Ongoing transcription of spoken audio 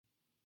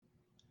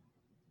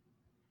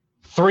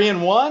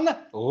3-1,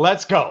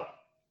 let's go.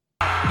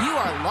 You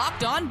are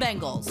Locked On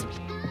Bengals,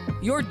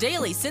 your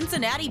daily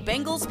Cincinnati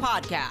Bengals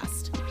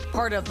podcast,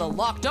 part of the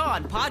Locked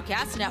On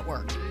Podcast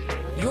Network,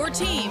 your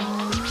team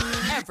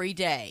every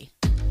day.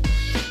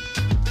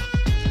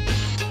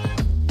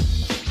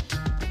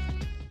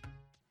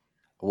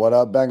 What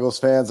up, Bengals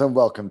fans, and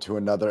welcome to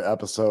another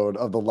episode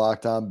of the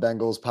Locked On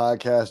Bengals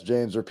podcast.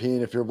 James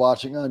Rapine, if you're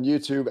watching on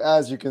YouTube,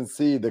 as you can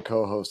see, the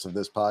co-host of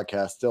this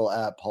podcast still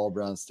at Paul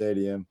Brown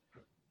Stadium.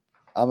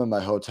 I'm in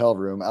my hotel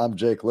room. I'm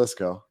Jake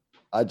Lisco.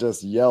 I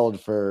just yelled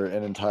for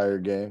an entire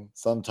game,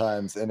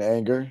 sometimes in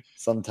anger,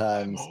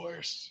 sometimes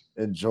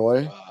in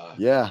joy.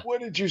 Yeah.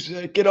 What did you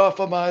say? Get off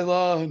of my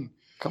lawn.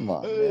 Come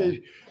on,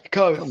 man.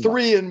 Come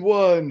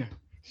 3-1.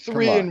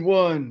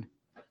 3-1.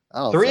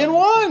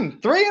 3-1.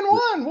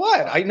 3-1.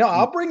 What? I know.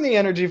 I'll bring the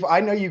energy.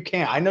 I know you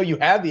can. I know you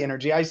have the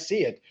energy. I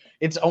see it.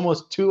 It's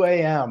almost 2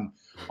 a.m.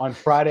 on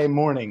Friday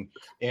morning,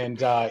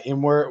 and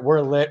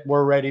we're lit.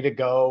 We're ready to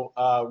go.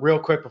 Real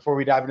quick before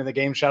we dive into the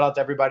game, shout out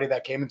to everybody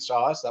that came and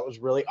saw us. That was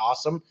really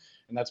awesome,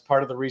 and that's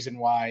part of the reason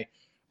why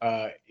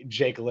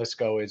Jake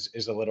Lisco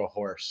is a little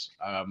hoarse.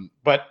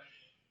 But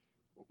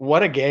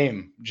what a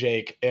game,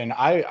 Jake! And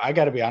I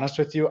got to be honest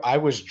with you, I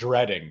was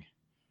dreading.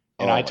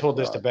 And I told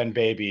this to Ben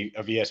Baby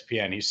of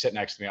ESPN. He's sitting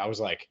next to me. I was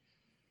like,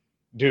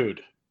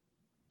 dude,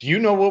 do you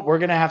know what we're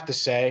going to have to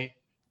say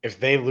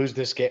if they lose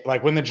this game?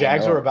 Like when the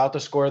Jags were about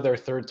to score their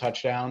third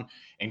touchdown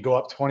and go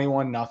up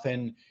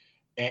 21-0.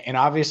 And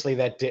obviously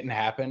that didn't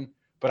happen.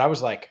 But I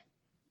was like,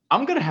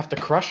 I'm going to have to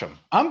crush them.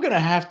 I'm going to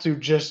have to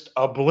just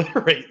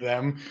obliterate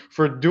them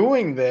for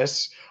doing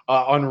this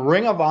on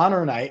Ring of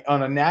Honor night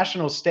on a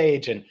national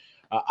stage. And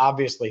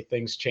obviously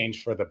things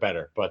changed for the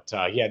better, but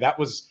yeah, that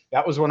was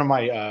one of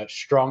my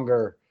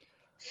stronger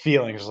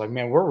feelings. Like,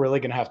 man, we're really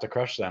going to have to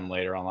crush them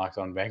later on Locked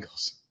On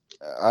Bengals.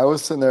 I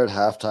was sitting there at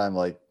halftime.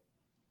 Like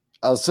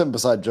I was sitting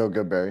beside Joe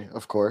Goodberry,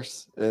 of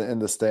course, in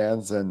the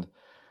stands. And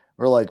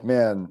we're like,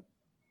 man,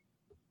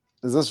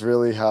 is this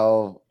really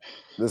how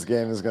this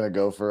game is going to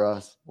go for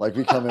us? Like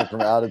we come in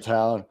from out of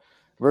town.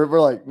 We're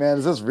like, man,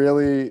 is this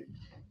really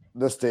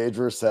the stage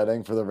we're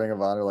setting for the Ring of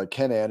Honor? Like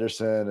Ken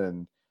Anderson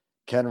and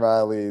Ken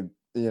Riley,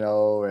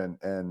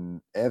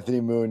 and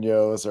Anthony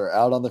Munoz are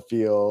out on the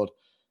field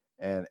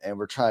and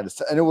we're trying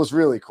to, and it was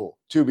really cool,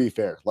 to be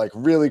fair, like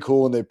really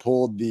cool when they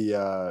pulled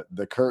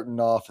the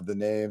curtain off of the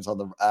names on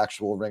the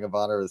actual Ring of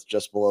Honor. It's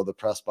just below the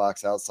press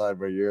box outside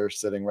where you're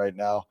sitting right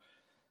now.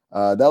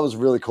 That was a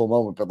really cool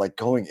moment, but like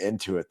going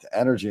into it, the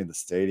energy in the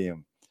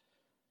stadium,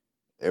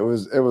 it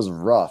was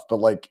rough,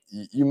 but like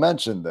you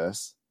mentioned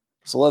this.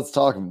 So let's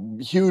talk.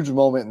 Huge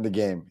moment in the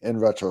game in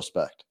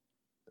retrospect,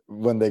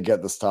 when they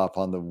get the stop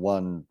on the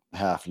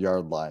 1.5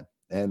 yard line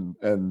and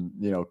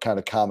kind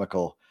of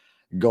comical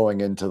going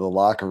into the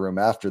locker room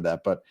after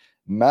that, but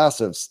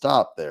massive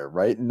stop there,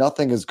 right?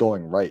 Nothing is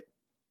going right.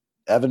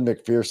 Evan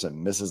McPherson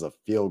misses a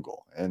field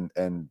goal and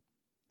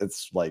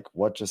it's like,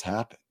 what just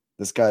happened?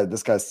 This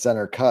guy's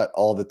center cut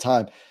all the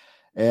time.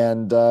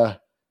 And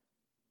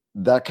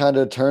that kind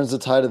of turns the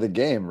tide of the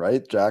game,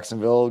 right?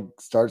 Jacksonville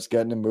starts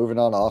getting and moving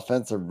on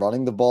offense. They're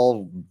running the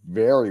ball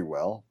very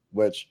well,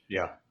 which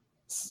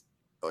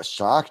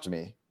shocked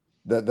me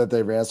that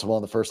they ran so well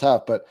in the first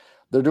half, but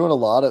they're doing a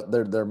lot of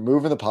they're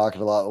moving the pocket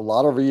a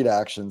lot of read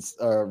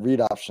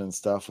option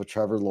stuff with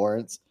Trevor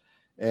Lawrence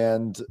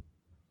and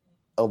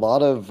a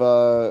lot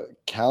of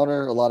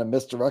counter, a lot of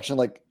misdirection.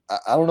 Like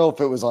I don't know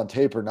if it was on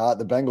tape or not.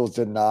 The Bengals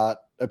did not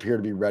appear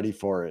to be ready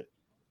for it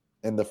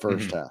in the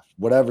first half.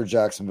 Whatever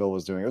Jacksonville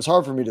was doing, it was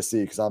hard for me to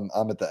see because I'm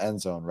at the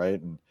end zone,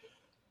 right?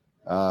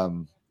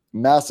 And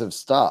massive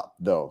stop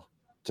though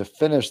to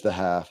finish the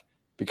half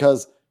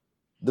because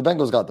the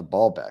Bengals got the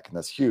ball back, and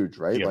that's huge,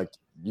 right? Yep. Like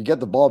you get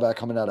the ball back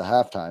coming out of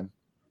halftime,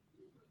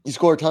 you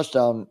score a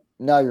touchdown,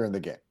 now you're in the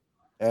game.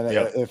 And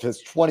if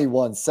it's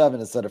 21-7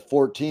 instead of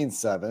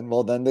 14-7,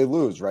 well, then they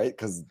lose, right?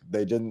 Because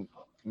they didn't.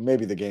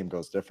 Maybe the game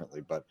goes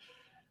differently, but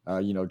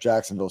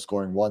Jacksonville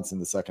scoring once in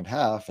the second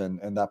half,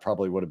 and that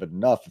probably would have been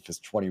enough if it's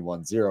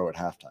 21-0 at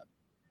halftime.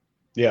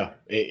 Yeah,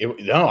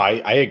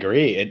 I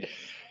agree.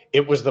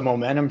 It was the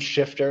momentum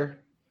shifter,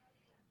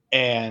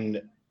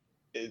 and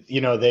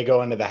they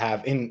go into the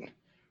half. And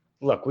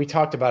look, we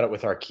talked about it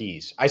with our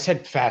keys. I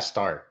said fast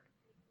start.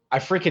 I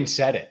freaking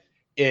said it.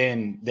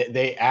 And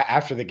they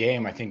after the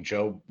game, I think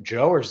Joe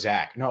or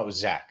Zach. No, it was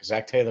Zach.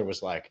 Zach Taylor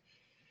was like,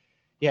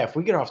 yeah, if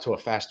we get off to a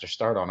faster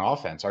start on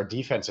offense, our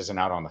defense isn't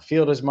out on the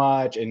field as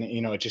much. And,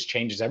 it just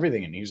changes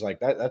everything. And he was like,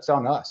 that's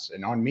on us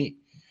and on me.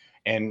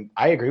 And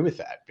I agree with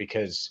that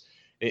because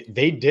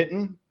they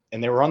didn't,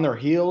 and they were on their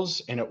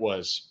heels, and it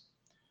was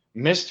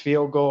missed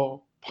field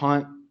goal,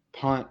 punt,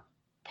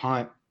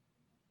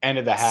 end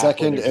of the half.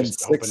 Second and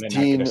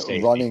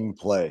 16 running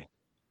play.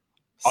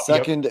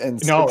 Second and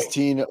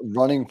 16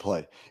 running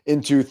play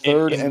into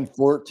third and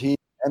 14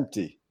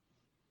 empty.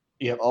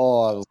 Yep.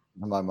 Oh, I was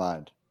in my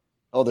mind.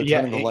 Oh, they're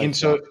turning the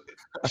lights off.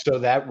 So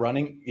that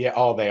running, they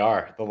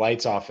are. The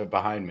lights off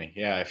behind me.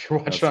 Yeah, if you're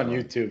watching on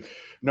YouTube.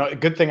 No,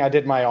 good thing I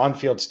did my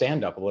on-field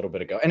stand-up a little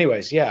bit ago.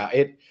 Anyways,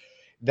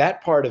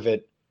 that part of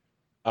it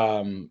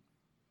was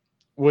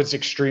was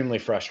extremely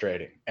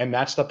frustrating. And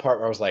that's the part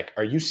where I was like,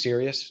 are you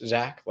serious,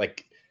 Zach?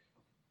 Like,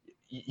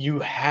 you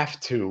have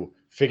to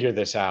figure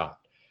this out.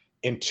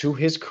 And to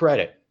his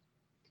credit,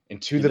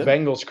 and to the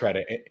Bengals'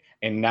 credit,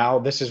 and now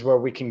this is where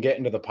we can get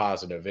into the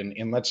positive.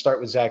 And let's start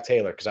with Zach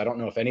Taylor, because I don't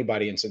know if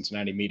anybody in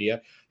Cincinnati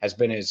media has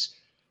been as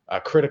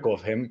critical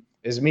of him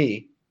as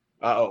me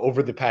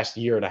over the past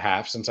year and a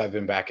half since I've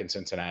been back in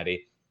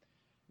Cincinnati.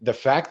 The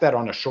fact that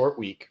on a short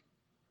week,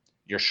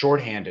 you're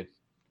shorthanded,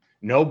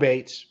 no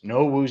Bates,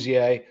 no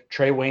Wouzier,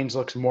 Trey Waynes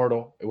looks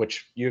mortal,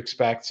 which you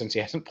expect since he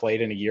hasn't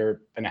played in a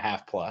year and a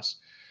half plus,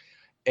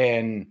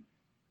 and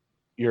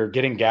you're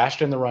getting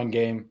gashed in the run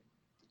game.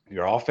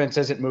 Your offense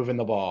isn't moving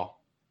the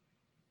ball.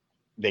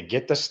 They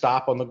get the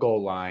stop on the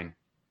goal line.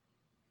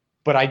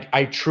 But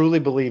I truly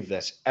believe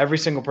this. Every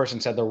single person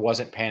said there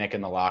wasn't panic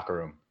in the locker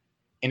room.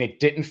 And it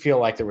didn't feel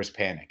like there was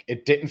panic.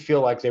 It didn't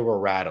feel like they were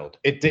rattled.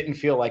 It didn't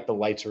feel like the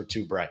lights were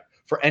too bright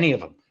for any of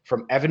them,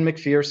 from Evan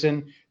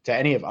McPherson to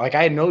any of them. Like,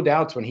 I had no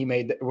doubts when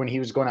he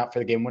was going out for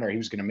the game winner, he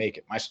was going to make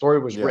it. My story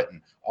was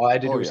written. All I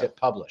had to do was hit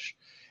publish.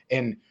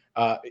 And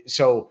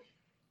so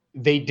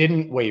they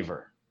didn't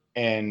waver.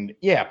 And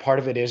yeah, part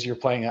of it is you're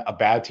playing a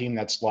bad team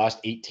that's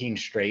lost 18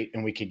 straight,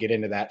 and we could get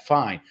into that,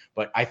 fine.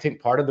 But I think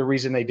part of the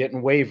reason they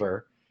didn't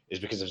waver is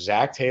because of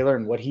Zach Taylor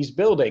and what he's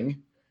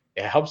building.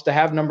 It helps to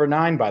have number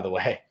 9, by the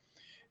way.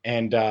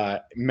 And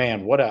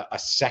man, what a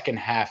second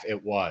half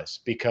it was,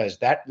 because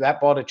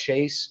that ball to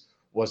Chase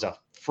was a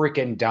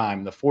freaking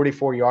dime. The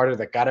 44-yarder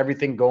that got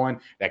everything going,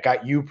 that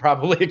got you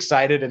probably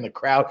excited in the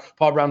crowd.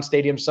 Paul Brown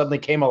Stadium suddenly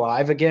came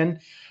alive again.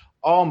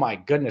 Oh my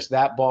goodness,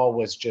 that ball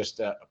was just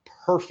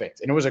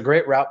perfect. And it was a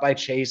great route by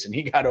Chase, and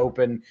he got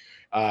open,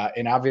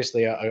 and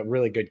obviously a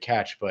really good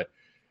catch. But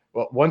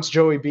once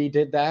Joey B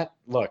did that,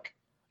 look,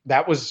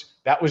 that was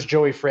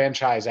Joey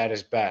franchise at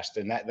his best.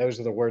 And those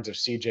are the words of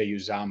CJ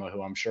Uzomah,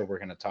 who I'm sure we're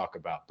going to talk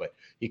about. But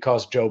he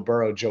calls Joe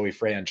Burrow Joey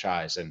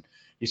franchise, and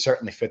he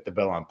certainly fit the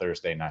bill on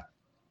Thursday night.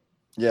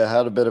 Yeah,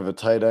 had a bit of a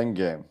tight end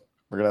game.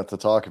 We're going to have to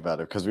talk about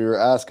it, because we were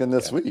asking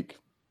this week,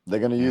 they're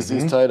going to use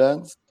these tight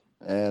ends?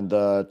 And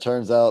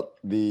turns out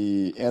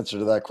the answer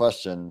to that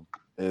question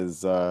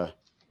is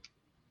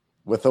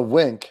with a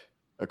wink,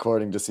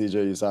 according to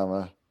CJ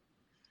Uzomah,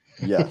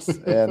 yes.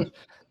 And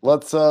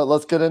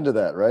let's get into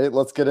that, right?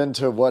 Let's get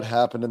into what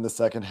happened in the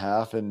second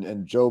half,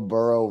 and Joe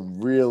Burrow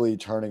really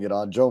turning it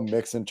on, Joe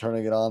Mixon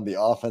turning it on,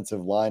 the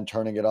offensive line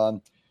turning it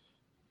on.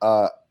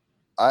 I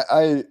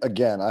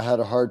had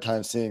a hard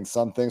time seeing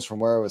some things from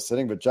where I was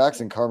sitting, but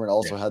Jackson Carman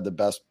also had the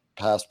best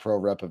pass pro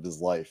rep of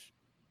his life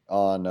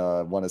on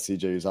one of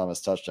CJ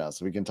Uzomah's touchdowns.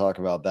 So we can talk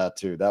about that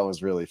too. That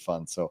was really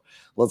fun. So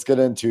let's get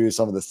into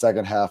some of the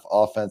second half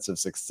offensive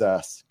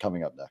success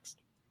coming up next.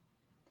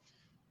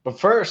 But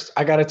first,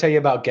 I got to tell you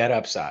about Get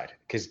Upside,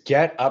 because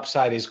Get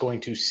Upside is going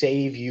to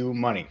save you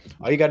money.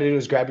 All you got to do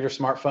is grab your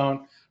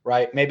smartphone,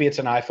 right? Maybe it's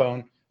an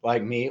iPhone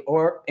like me,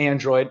 or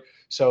Android.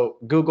 So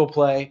Google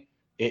Play,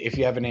 if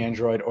you have an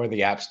Android, or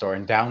the App Store,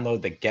 and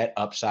download the Get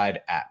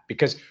Upside app,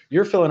 because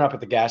you're filling up at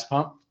the gas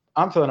pump.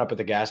 I'm filling up at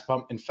the gas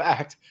pump. In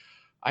fact,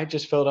 I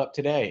just filled up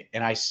today,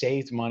 and I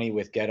saved money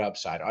with Get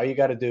Upside. All you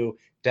got to do,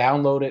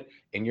 download it,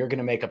 and you're going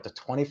to make up to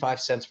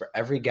 25 cents for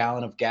every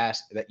gallon of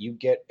gas that you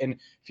get. And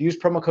if you use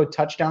promo code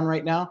touchdown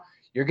right now,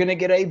 you're going to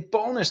get a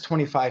bonus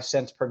 25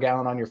 cents per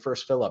gallon on your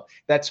first fill up.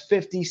 That's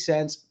 50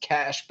 cents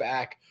cash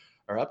back,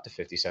 or up to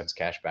 50 cents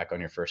cash back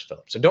on your first fill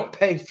up. So don't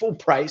pay full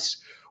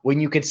price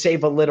when you could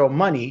save a little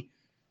money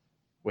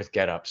with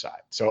Get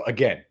Upside. So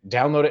again,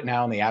 download it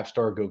now in the App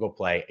Store or Google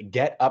Play.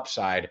 Get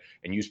Upside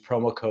and use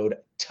promo code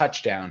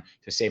touchdown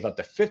to save up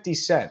to 50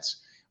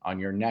 cents on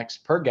your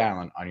next per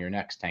gallon on your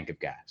next tank of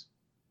gas.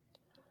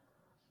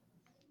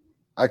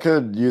 I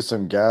could use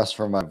some gas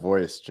for my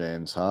voice,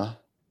 James, huh?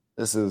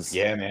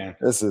 Man.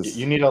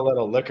 You need a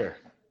little liquor.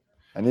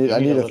 I need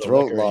a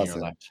throat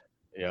lozenge.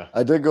 Yeah.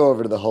 I did go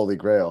over to the Holy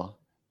Grail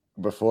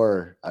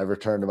before I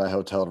returned to my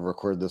hotel to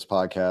record this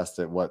podcast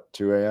at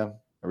 2 a.m.?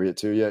 Are we at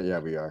 2 yet? Yeah,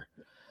 we are.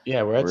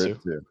 Yeah, we're at 2.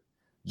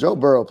 Joe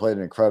Burrow played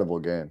an incredible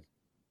game.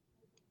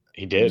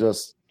 He did.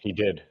 He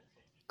did.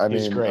 I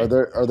mean, are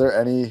there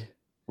any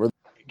were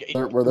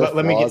there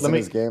flaws in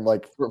his game?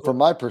 Like from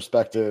my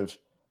perspective,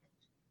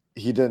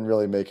 he didn't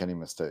really make any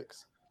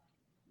mistakes.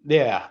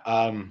 Yeah.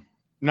 To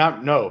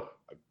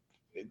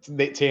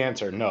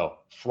answer, no.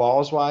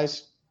 Flaws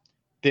wise,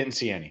 didn't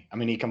see any. I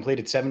mean, he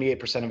completed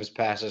 78% of his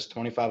passes,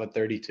 25 of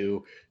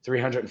 32,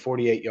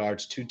 348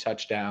 yards, 2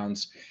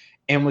 touchdowns,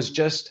 and was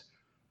just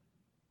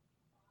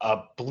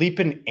a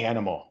bleeping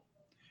animal.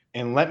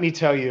 And let me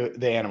tell you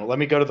the animal. Let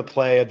me go to the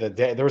play of the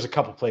day. There was a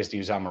couple plays to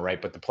use Uzomah,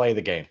 right? But the play of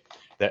the game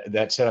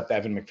that set up the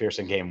Evan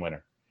McPherson game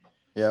winner.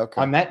 Yeah,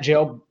 okay. On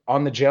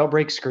the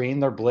jailbreak screen,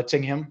 they're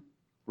blitzing him,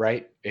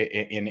 right?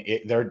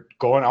 They're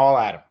going all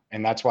at him.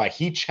 And that's why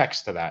he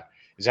checks to that.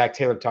 Zach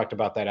Taylor talked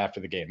about that after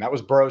the game. That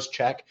was Burrow's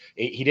check.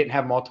 He didn't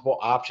have multiple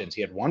options.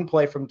 He had one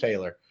play from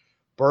Taylor.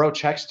 Burrow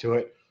checks to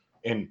it,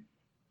 and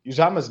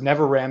Uzomah's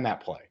never ran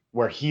that play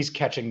where he's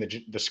catching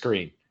the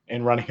screen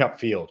and running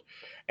upfield.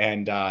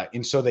 And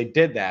so they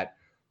did that.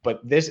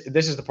 But this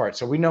is the part.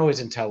 So we know his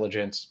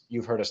intelligence.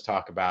 You've heard us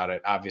talk about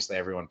it. Obviously,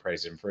 everyone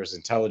praises him for his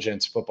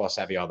intelligence, football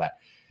savvy, all that.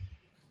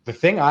 The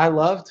thing I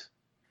loved,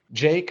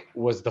 Jake,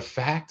 was the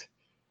fact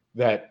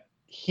that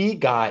he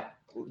got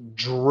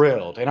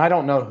drilled. And I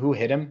don't know who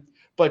hit him,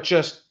 but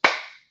just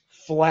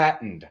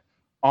flattened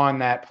on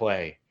that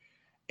play.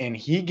 And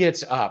he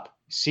gets up,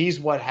 sees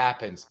what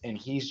happens, and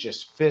he's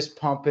just fist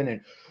pumping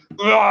and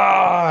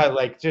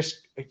like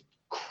just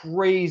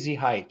crazy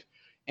hype.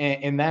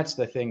 And that's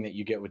the thing that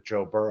you get with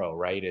Joe Burrow,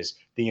 right? Is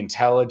the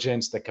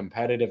intelligence, the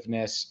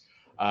competitiveness,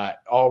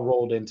 all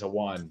rolled into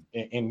one.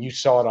 And you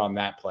saw it on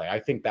that play. I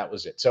think that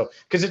was it. So,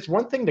 because it's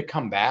one thing to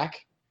come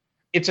back,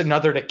 it's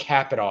another to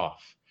cap it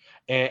off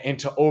and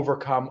to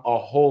overcome a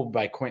hold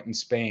by Quentin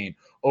Spain,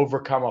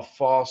 overcome a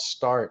false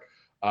start.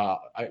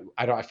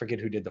 I forget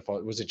who did the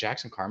fault. Was it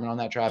Jackson Carman on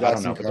that drive? I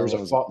don't know, but there was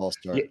a false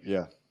start.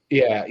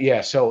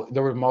 Yeah. So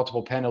there were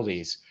multiple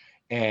penalties,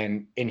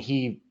 and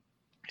he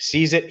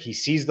sees it. He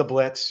sees the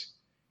blitz.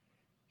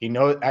 He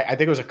knows. I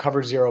think it was a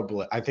cover zero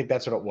blitz. I think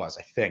that's what it was.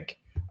 I think.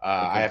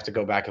 I have to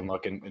go back and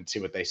look and see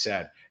what they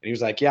said. And he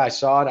was like, "Yeah, I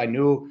saw it. I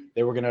knew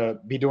they were going to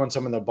be doing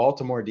some of the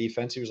Baltimore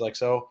defense." He was like,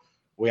 "So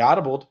we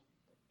audibled,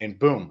 and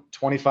boom,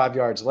 25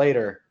 yards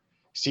later,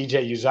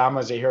 CJ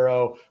Uzomah's a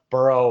hero.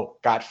 Burrow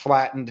got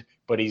flattened,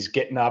 but he's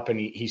getting up and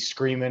he's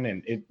screaming,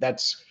 and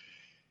that's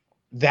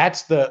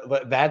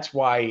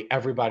why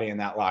everybody in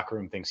that locker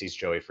room thinks he's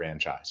Joey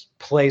Franchise.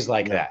 Plays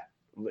like that.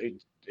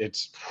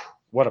 It's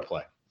what a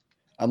play."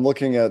 I'm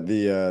looking at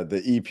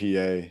the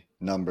EPA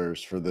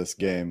numbers for this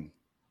game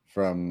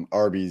from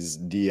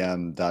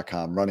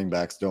arbysdm.com,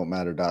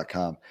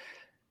 runningbacksdon'tmatter.com.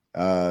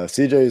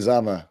 CJ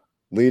Uzomah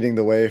leading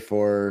the way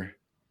for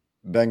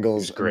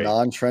Bengals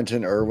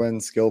non-Trenton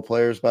Irwin skill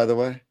players, by the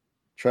way.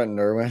 Trenton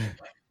Irwin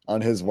on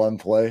his one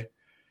play,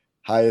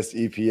 highest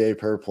EPA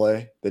per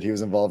play that he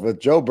was involved with.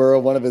 Joe Burrow,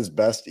 one of his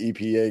best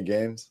EPA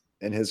games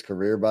in his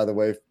career, by the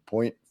way,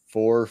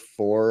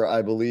 0.44,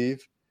 I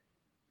believe,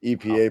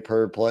 EPA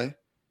per play,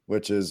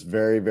 which is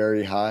very,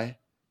 very high.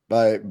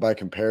 By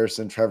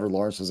comparison, Trevor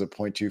Lawrence was at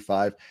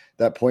 0.25.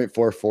 That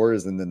 0.44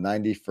 is in the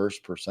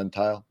 91st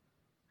percentile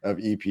of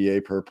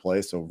EPA per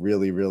play. So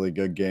really, really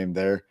good game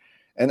there.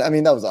 And I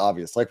mean, that was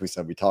obvious. Like we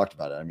said, we talked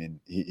about it. I mean,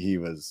 he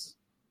was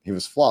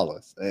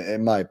flawless,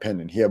 in my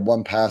opinion. He had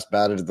one pass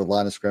batted at the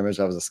line of scrimmage.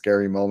 That was a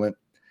scary moment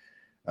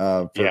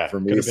for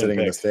me sitting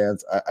in the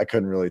stands. I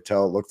couldn't really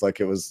tell. It looked like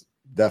it was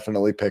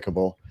definitely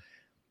pickable.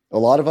 A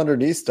lot of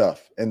underneath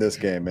stuff in this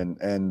game,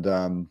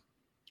 and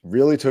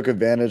really took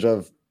advantage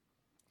of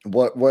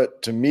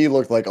what to me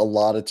looked like a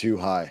lot of too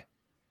high.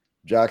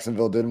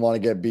 Jacksonville didn't want to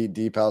get beat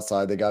deep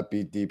outside. They got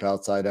beat deep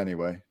outside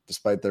anyway,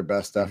 despite their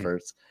best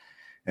efforts.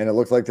 And it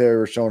looked like they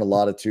were showing a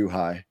lot of too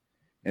high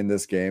in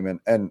this game.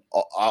 And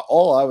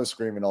all I was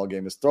screaming all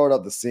game is throw it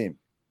up the seam.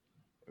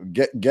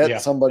 Get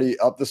somebody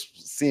up the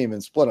seam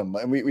and split them.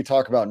 And we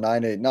talk about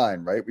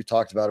 9-8-9, right? We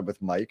talked about it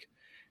with Mike.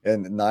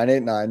 And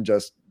 9-8-9,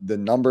 just the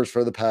numbers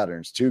for the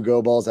patterns. 2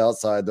 go balls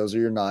outside, those are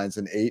your 9s,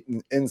 and 8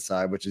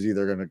 inside, which is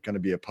either going to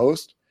be a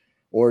post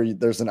or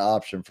there's an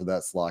option for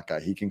that slot guy.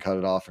 He can cut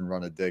it off and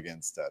run a dig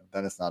instead.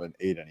 Then it's not an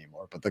 8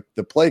 anymore. But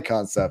the play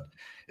concept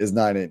is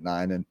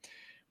 9-8-9. And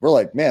we're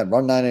like, man,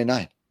 run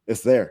 9-8-9.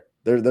 It's there.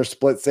 They're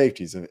split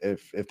safeties.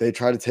 If they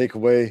try to take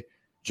away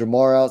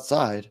Jamar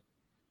outside,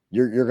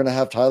 you're going to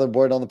have Tyler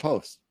Boyd on the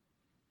post.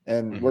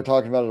 And we're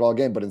talking about it all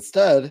game. But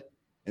instead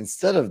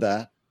of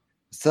that,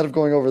 instead of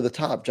going over the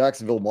top,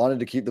 Jacksonville wanted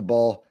to keep the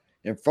ball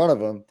in front of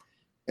them,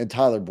 and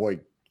Tyler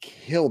Boyd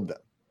killed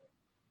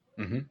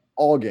them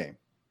all game.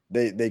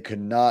 They could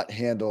not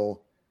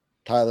handle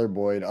Tyler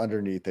Boyd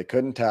underneath. They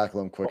couldn't tackle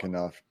him quick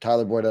enough.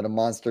 Tyler Boyd had a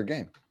monster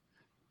game.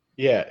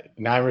 Yeah,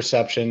 9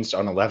 receptions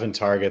on 11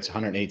 targets,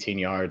 118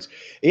 yards.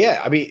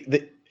 Yeah, I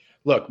mean,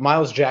 look,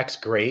 Miles Jack's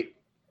great.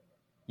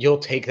 You'll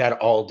take that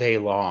all day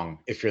long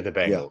if you're the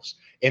Bengals.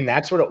 Yeah. And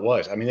that's what it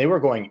was. I mean, they were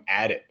going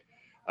at it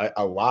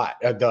a lot.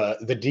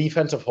 The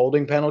defensive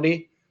holding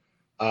penalty,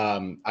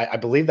 I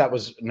believe that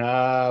was it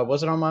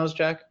on Miles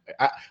Jack?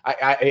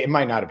 It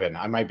might not have been.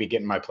 I might be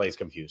getting my plays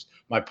confused.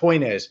 My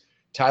point is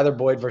Tyler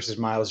Boyd versus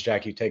Miles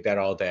Jack. You take that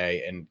all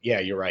day, and yeah,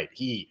 you're right.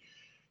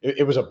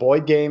 It was a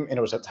Boyd game and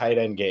it was a tight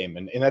end game,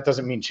 and that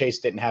doesn't mean Chase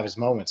didn't have his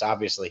moments.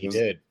 Obviously, he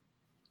did.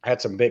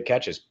 Had some big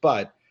catches,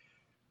 but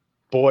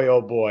boy,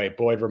 oh boy,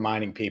 Boyd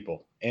reminding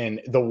people. And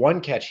the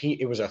one catch,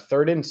 it was a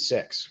 3rd and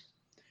 6,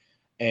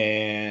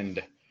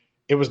 and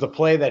it was the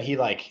play that he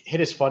hit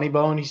his funny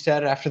bone. He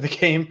said after the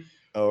game.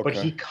 Okay.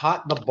 But he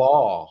caught the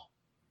ball.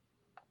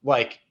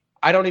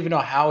 I don't even know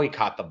how he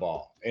caught the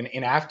ball.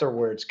 And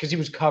afterwards, because he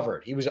was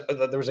covered,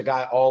 there was a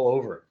guy all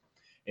over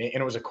it,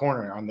 and it was a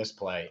corner on this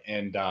play.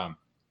 And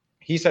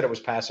he said it was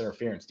pass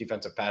interference,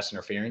 defensive pass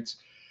interference.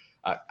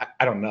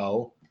 I don't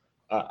know.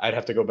 I'd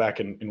have to go back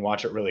and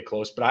watch it really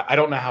close, but I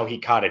don't know how he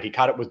caught it. He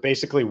caught it with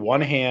basically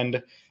one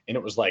hand, and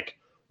it was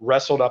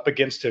wrestled up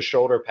against his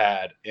shoulder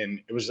pad, and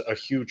it was a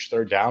huge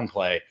 3rd down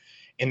play.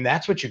 And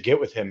that's what you get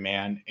with him,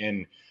 man.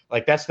 And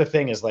that's the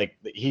thing is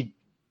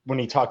when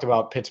he talked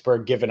about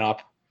Pittsburgh giving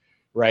up,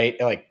 right?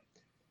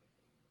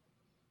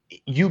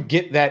 you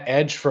get that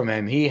edge from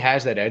him. He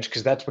has that edge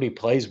because that's what he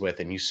plays with,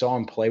 and you saw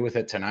him play with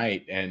it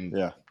tonight. And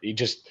he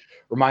just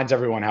reminds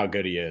everyone how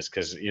good he is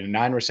because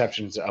 9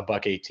 receptions,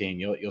 $118.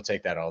 You'll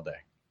take that all day.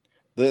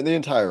 The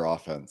entire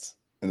offense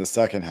in the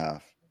second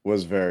half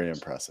was very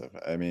impressive.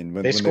 I mean,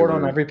 they scored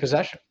on every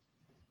possession.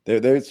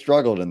 They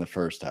struggled in the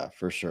first half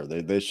for sure.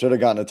 They should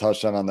have gotten a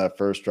touchdown on that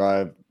first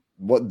drive.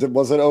 What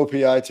was it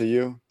OPI to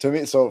you? To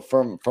me, so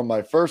from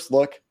my first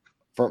look,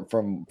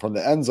 from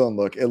the end zone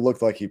look, it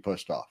looked like he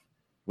pushed off,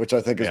 which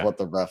I think is what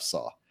the ref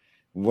saw.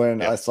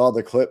 When I saw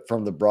the clip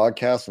from the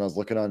broadcast when I was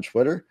looking on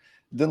Twitter,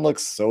 it didn't look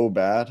so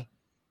bad.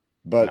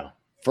 But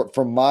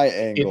from my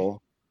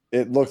angle,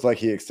 it looked like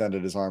he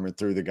extended his arm and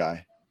threw the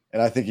guy.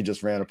 And I think he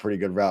just ran a pretty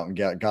good route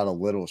and got a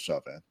little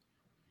shove in.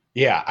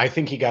 Yeah, I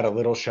think he got a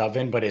little shove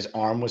in, but his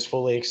arm was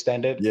fully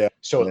extended. Yeah.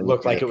 So it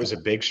looked like it was a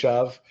big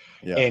shove.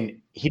 Yeah.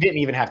 And he didn't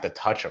even have to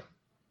touch him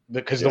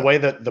because the way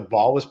that the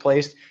ball was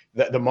placed,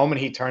 the moment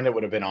he turned, it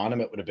would have been on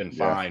him. It would have been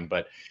fine.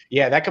 But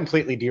that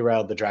completely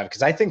derailed the drive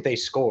because I think they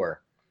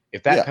score.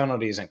 If that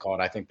penalty isn't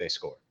called, I think they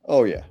score.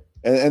 Oh, yeah.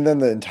 And then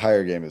the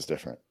entire game is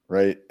different,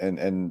 right?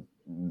 And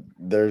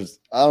there's,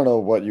 I don't know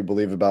what you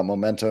believe about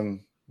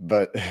momentum,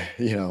 but,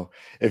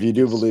 if you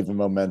do believe in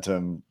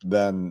momentum,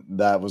 then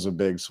that was a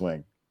big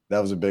swing. That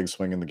was a big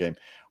swing in the game.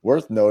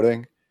 Worth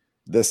noting,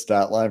 this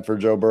stat line for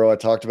Joe Burrow, I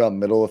talked about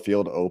middle of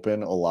field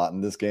open a lot in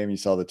this game. You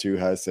saw the 2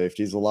 high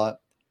safeties a lot.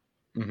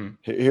 Mm-hmm.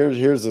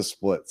 Here's the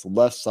splits.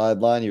 Left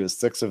sideline, he was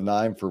 6 of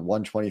 9 for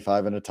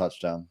 125 and a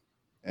touchdown.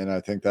 And I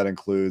think that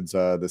includes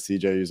the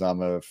CJ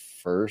Uzomah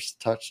first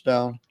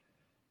touchdown.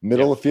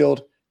 Middle of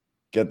field,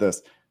 get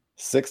this,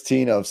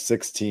 16 of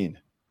 16,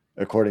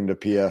 according to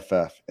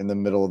PFF, in the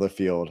middle of the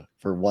field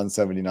for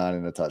 179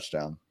 and a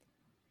touchdown.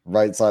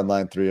 Right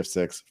sideline, 3 of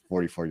 6,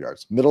 44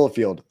 yards. Middle of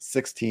field,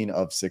 16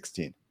 of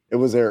 16. It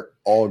was there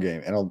all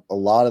game. And a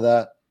lot of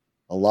that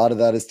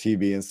is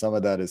TB and some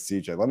of that is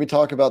CJ. Let me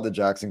talk about the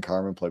Jackson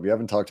Carman play. We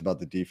haven't talked about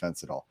the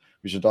defense at all.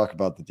 We should talk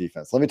about the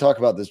defense. Let me talk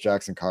about this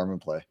Jackson Carman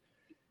play.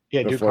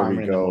 Yeah, do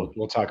Carman, and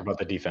we'll talk about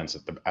the defense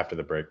after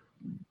the break.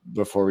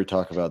 Before we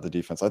talk about the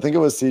defense, I think it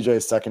was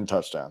CJ's second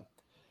touchdown.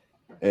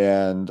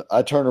 And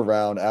I turn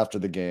around after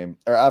the game,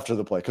 or after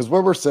the play, because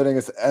where we're sitting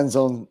is the end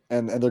zone,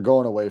 and they're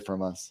going away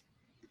from us.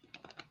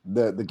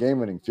 The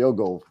game-winning field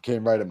goal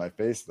came right at my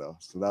face, though,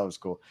 so that was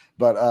cool.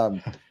 But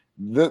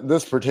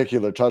this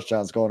particular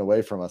touchdown is going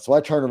away from us. So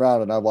I turn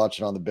around, and I watch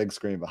it on the big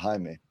screen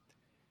behind me.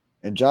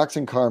 And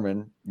Jackson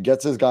Carman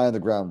gets his guy on the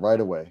ground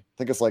right away. I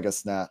think it's like a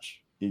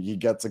snatch. He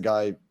gets a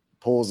guy,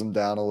 pulls him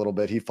down a little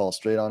bit. He falls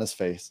straight on his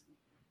face.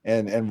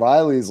 And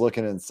Riley's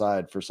looking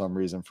inside for some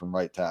reason from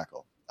right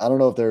tackle. I don't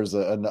know if there's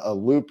a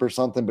loop or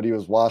something, but he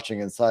was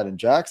watching inside. And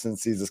Jackson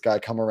sees this guy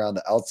come around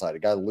the outside. A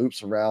guy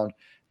loops around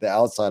the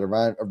outside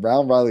around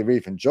Riley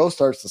Reef, and Joe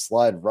starts to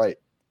slide right.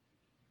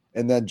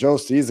 And then Joe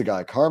sees a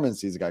guy. Carman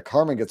sees a guy.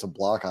 Carman gets a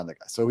block on the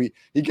guy. So he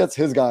gets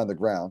his guy on the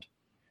ground.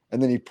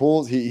 And then he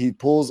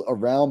pulls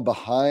around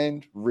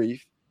behind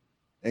Reef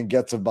and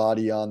gets a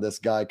body on this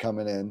guy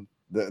coming in,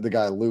 the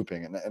guy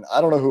looping. And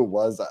I don't know who it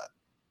was.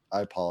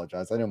 I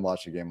apologize. I didn't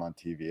watch the game on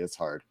TV. It's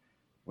hard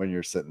when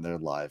you're sitting there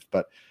live.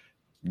 But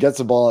gets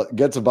a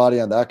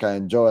body on that guy,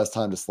 and Joe has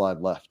time to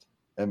slide left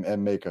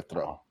and make a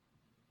throw.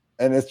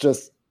 And it's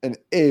just an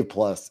A+,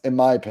 in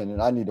my opinion.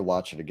 I need to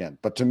watch it again.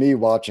 But to me,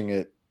 watching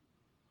it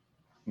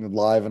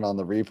live and on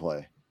the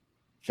replay,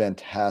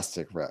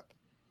 fantastic rep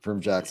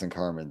from Jackson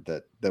Carman.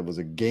 That was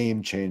a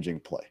game-changing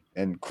play.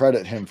 And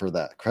credit him for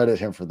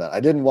that. I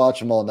didn't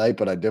watch him all night,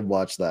 but I did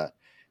watch that.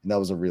 And that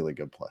was a really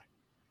good play.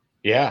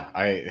 Yeah,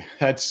 I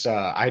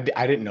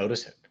didn't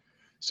notice it.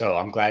 So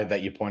I'm glad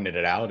that you pointed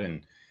it out.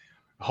 And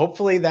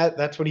hopefully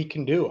that's what he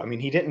can do. I mean,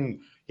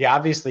 he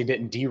obviously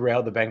didn't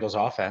derail the Bengals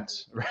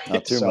offense, right?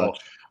 Not too much.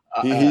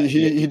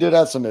 He did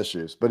have some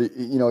issues, but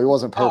he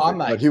wasn't perfect.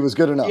 But he was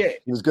good enough. Yeah,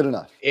 he was good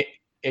enough.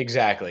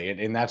 Exactly,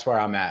 and that's where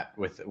I'm at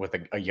with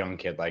a young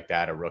kid like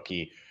that, a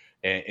rookie,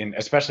 and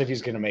especially if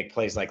he's going to make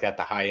plays like that,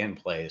 the high end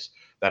plays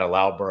that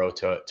allow Burrow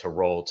to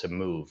roll, to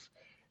move,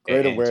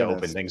 great awareness, to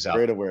open things up.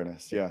 Great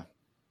awareness, yeah.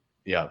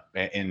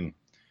 And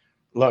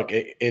look,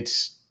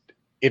 it's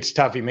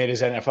tough. He made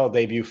his NFL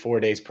debut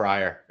 4 days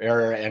prior,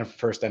 or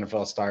first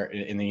NFL start,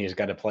 and then he's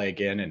got to play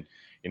again, and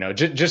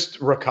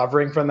just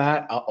recovering from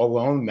that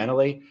alone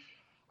mentally,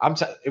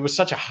 it was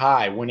such a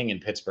high winning in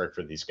Pittsburgh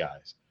for these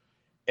guys.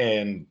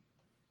 And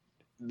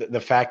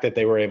the fact that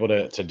they were able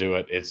to do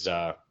it is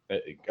a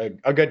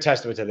good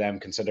testament to them,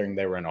 considering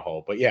they were in a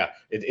hole. But yeah,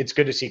 it's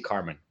good to see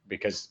Carman,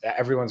 because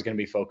everyone's going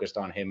to be focused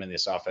on him and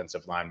this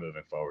offensive line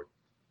moving forward.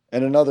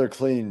 And another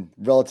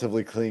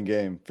relatively clean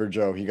game for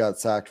Joe. He got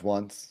sacked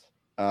once.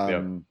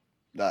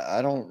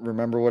 I don't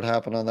remember what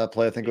happened on that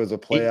play. I think it was a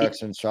play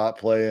action shot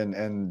play.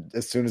 And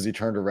as soon as he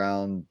turned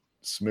around,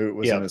 Smoot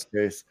was in his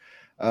face.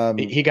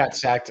 He got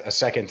sacked a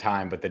second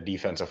time, but the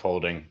defensive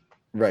holding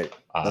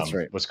that's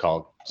right. was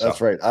called. So.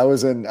 That's right. I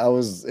was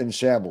in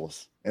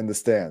shambles in the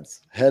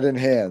stands, head in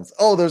hands.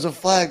 Oh, there's a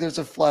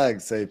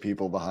flag, say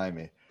people behind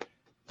me.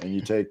 And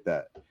you take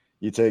that.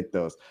 You take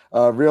those.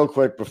 Real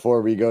quick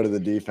before we go to the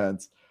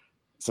defense,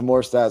 some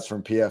more stats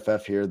from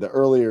PFF here. The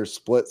earlier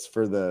splits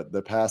for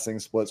the passing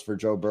splits for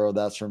Joe Burrow,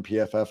 that's from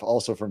PFF,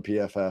 also from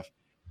PFF.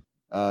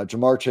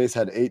 Jamar Chase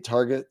had 8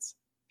 targets.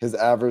 His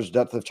average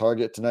depth of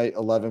target tonight,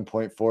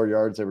 11.4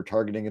 yards. They were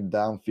targeting him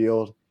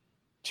downfield.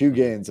 2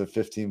 gains of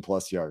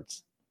 15-plus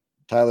yards.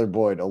 Tyler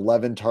Boyd,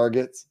 11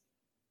 targets,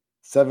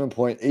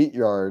 7.8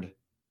 yard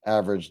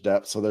average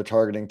depth. So they're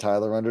targeting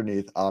Tyler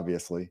underneath,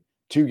 obviously.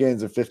 2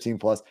 gains of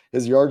 15-plus.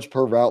 His yards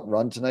per route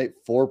run tonight,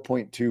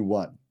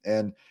 4.21.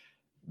 And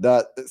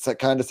that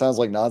kind of sounds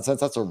like nonsense.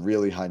 That's a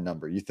really high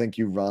number. You think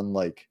you run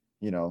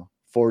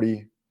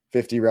 40,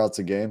 50 routes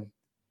a game?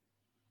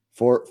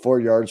 4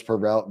 yards per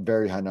route,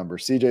 very high number.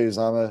 CJ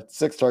Uzomah,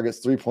 6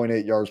 targets,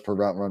 3.8 yards per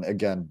route run.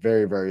 Again,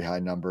 very, very high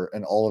number.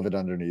 And all of it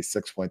underneath,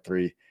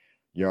 6.3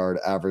 yard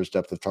average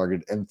depth of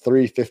target and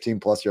 3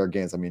 15-plus yard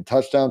gains. I mean,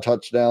 touchdown,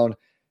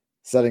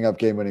 setting up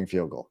game-winning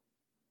field goal.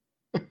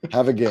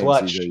 Have a game,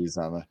 CJ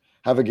Uzomah.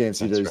 Have a game,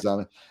 CJ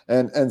Uzomah.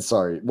 And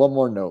sorry, one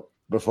more note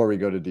before we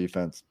go to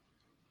defense.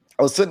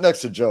 I was sitting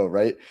next to Joe,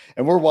 right?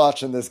 And we're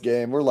watching this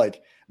game. We're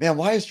like, man,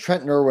 why is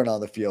Trent Irwin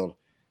on the field?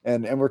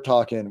 And we're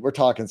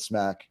talking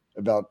smack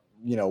about,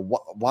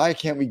 why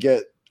can't we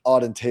get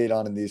Auden Tate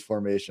on in these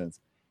formations?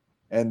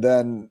 And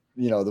then,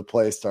 the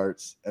play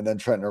starts, and then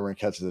Trent Irwin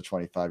catches a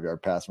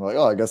 25-yard pass. And we're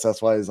like, oh, I guess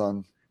that's why he's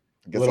on.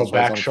 Little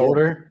back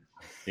shoulder.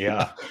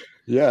 Yeah.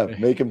 Yeah,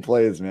 making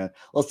plays, man.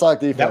 Let's talk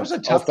defense. That was a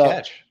tough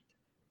catch.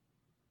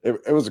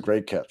 It was a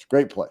great catch.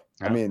 Great play.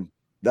 Yeah. I mean,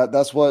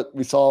 that's what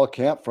we saw all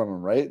camp from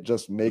him, right?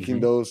 Just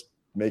making those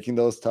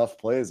tough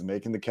plays and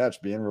making the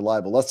catch, being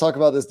reliable. Let's talk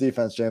about this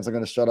defense, James. I'm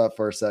going to shut up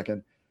for a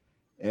second,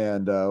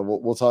 and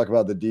we'll talk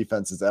about the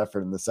defense's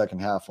effort in the second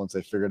half once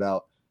they figured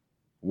out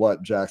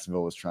what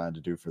Jacksonville was trying to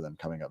do for them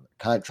coming up,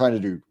 trying to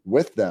do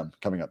with them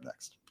coming up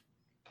next.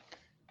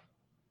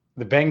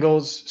 The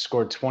Bengals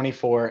scored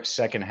 24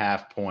 second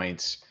half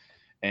points,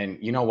 and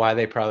you know why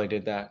they probably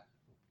did that?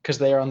 Because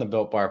they are on the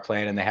Built Bar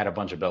plan, and they had a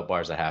bunch of Built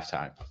Bars at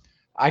halftime.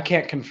 I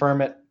can't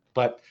confirm it,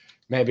 but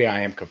maybe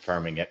I am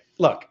confirming it.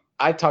 Look,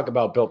 I talk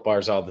about Built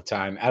Bars all the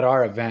time. At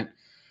our event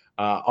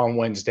on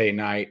Wednesday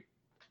night,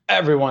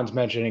 everyone's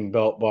mentioning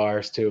Built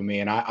Bars to me,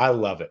 and I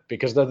love it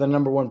because they're the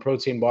number 1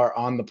 protein bar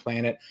on the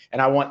planet,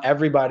 and I want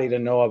everybody to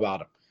know about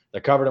them.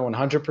 They're covered in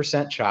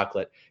 100%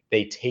 chocolate.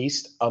 They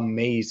taste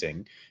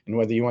amazing, and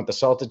whether you want the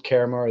salted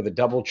caramel or the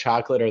double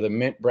chocolate or the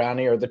mint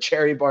brownie or the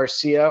cherry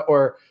barcia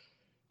or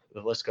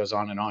the list goes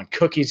on and on,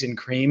 cookies and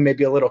cream,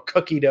 maybe a little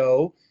cookie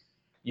dough,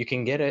 you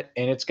can get it,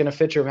 and it's going to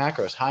fit your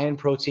macros. High in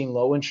protein,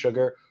 low in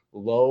sugar,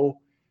 low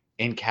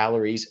in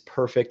calories,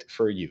 perfect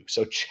for you.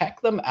 So check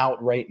them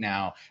out right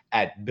now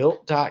at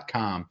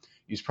built.com.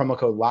 Use promo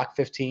code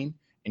LOCK15,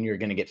 and you're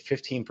going to get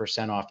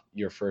 15% off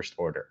your first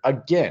order.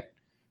 Again,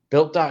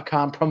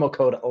 built.com, promo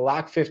code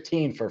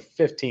LOCK15 for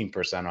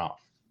 15%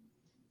 off.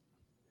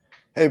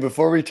 Hey,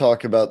 before we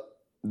talk about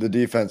the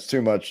defense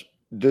too much,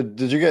 did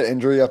you get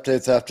injury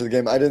updates after the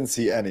game? I didn't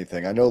see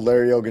anything. I know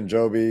Larry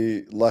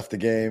Ogunjobi left the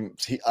game.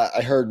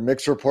 I heard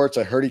mixed reports.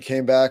 I heard he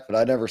came back, but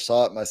I never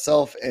saw it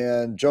myself.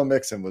 And Joe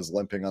Mixon was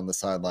limping on the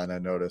sideline, I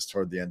noticed,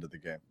 toward the end of the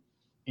game.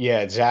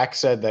 Yeah, Zach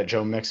said that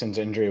Joe Mixon's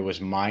injury was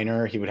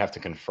minor. He would have to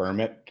confirm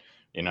it.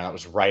 That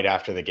was right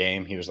after the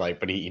game. He was like,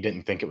 but he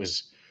didn't think it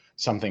was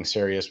something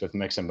serious with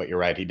Mixon. But you're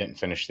right, he didn't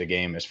finish the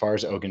game. As far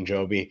as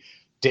Ogunjobi,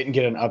 didn't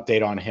get an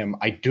update on him.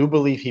 I do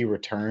believe he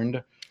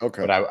returned.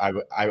 Okay. But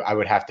I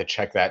would have to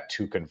check that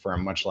to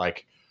confirm, much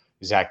like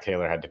Zach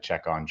Taylor had to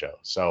check on Joe.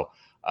 So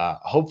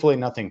hopefully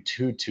nothing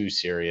too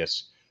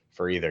serious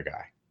for either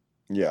guy.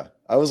 Yeah.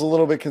 I was a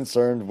little bit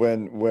concerned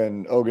when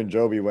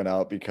Ogunjobi went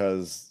out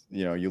because,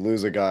 you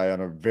lose a guy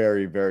on a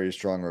very, very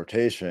strong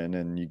rotation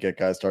and you get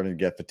guys starting to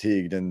get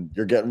fatigued and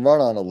you're getting run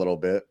on a little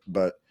bit,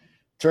 but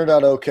turned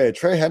out okay.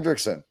 Trey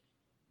Hendrickson,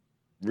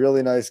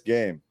 really nice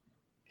game.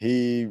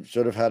 He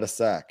should have had a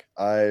sack.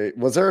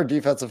 Was there a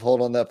defensive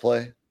hold on that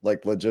play?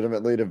 Like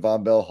legitimately did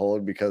Von Bell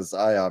hold? Because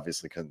I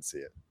obviously couldn't see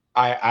it.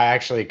 I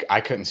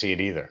couldn't see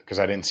it either because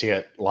I didn't see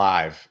it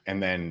live.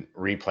 And then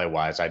replay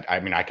wise,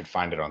 I mean, I could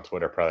find it on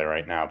Twitter probably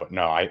right now, but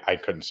no, I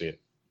couldn't see it.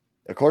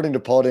 According to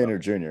Paul Dehner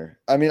Jr.,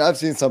 I mean, I've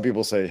seen some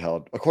people say he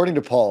held. According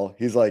to Paul,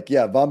 he's like,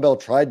 yeah, Von Bell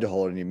tried to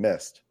hold and he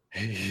missed.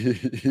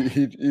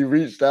 he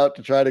reached out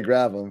to try to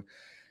grab him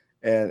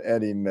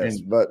and he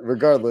missed. But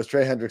regardless,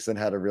 Trey Hendrickson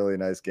had a really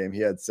nice game. He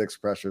had 6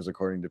 pressures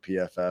according to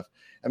PFF.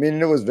 I mean,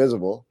 and it was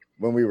visible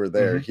when we were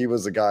there. He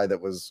was the guy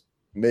that was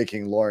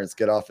making Lawrence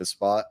get off his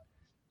spot,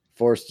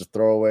 forced to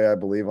throw away, I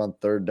believe, on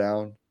 3rd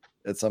down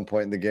at some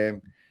point in the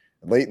game,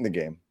 late in the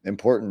game.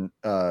 Important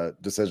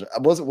decision.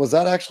 Was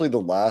that actually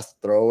the last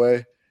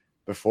throwaway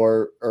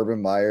before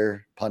Urban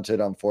Meyer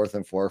punted on 4th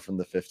and 4 from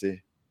the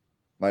 50?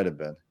 Might have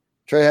been.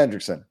 Trey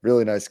Hendrickson,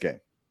 really nice game.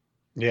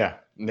 Yeah.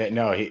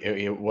 No,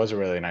 it was a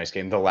really nice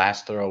game. The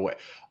last throwaway.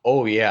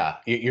 Oh, yeah.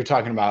 You're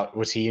talking about,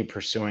 was he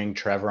pursuing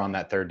Trevor on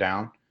that 3rd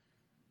down?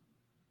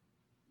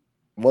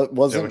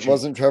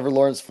 Wasn't Trevor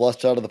Lawrence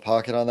flushed out of the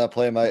pocket on that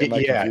play? Am I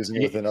confusing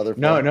it with another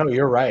play? No,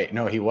 you're right.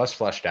 No, he was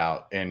flushed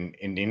out, and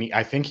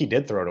I think he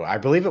did throw to. I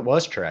believe it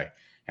was Trey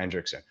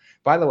Hendrickson.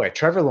 By the way,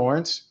 Trevor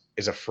Lawrence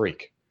is a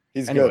freak.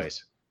 He's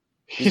anyways.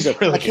 He's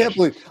really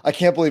good. I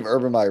can't believe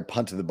Urban Meyer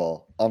punted the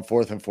ball on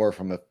 4th and 4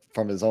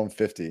 from his own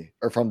 50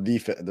 or from the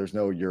there's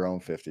no your own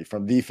 50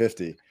 from the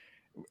 50,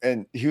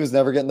 and he was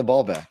never getting the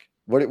ball back.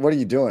 What are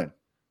you doing,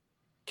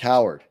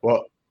 coward?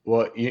 Well,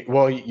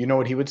 you know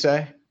what he would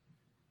say?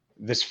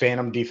 This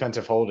phantom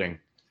defensive holding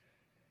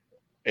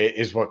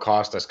is what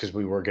cost us because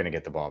we were going to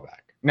get the ball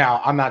back.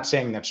 Now, I'm not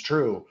saying that's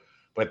true,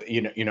 but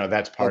you know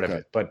that's part of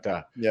it. But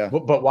yeah.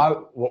 But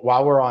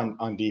while we're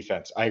on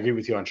defense, I agree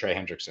with you on Trey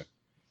Hendrickson.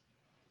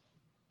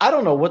 I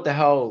don't know what the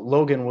hell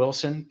Logan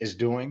Wilson is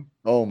doing.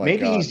 Oh my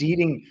Maybe God. he's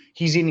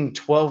eating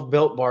 12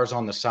 Built Bars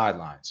on the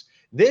sidelines.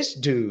 This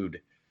dude,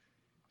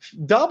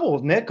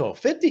 double nickel,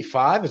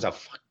 55 is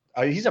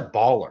he's a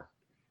baller.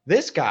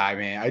 This guy,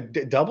 man,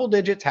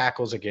 double-digit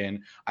tackles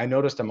again. I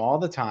noticed him all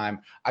the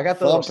time. I got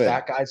the little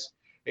stat guys.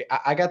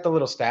 I got the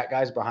little stat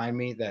guys behind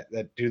me that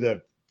do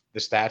the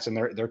stats, and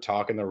they're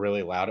talking. They're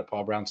really loud at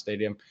Paul Brown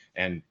Stadium,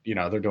 and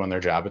they're doing their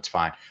job. It's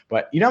fine.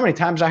 But you know how many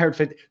times I heard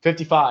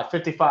 55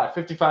 with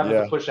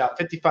the push out,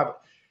 55.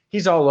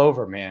 He's all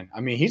over, man. I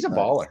mean, he's a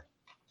baller.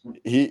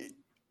 In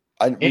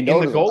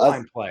the goal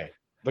line play.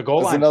 The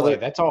goal line play,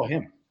 that's all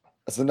him.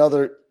 It's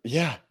another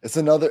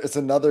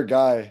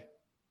guy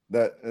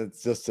that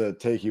it's just to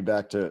take you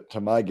back to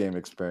my game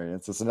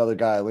experience. It's another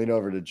guy. I lean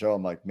over to Joe.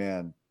 I'm like,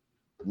 man,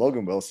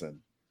 Logan Wilson,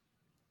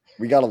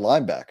 we got a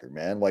linebacker,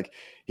 man. Like,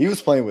 he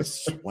was playing with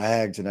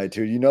swag tonight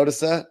too. You notice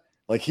that?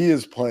 Like, he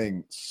is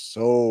playing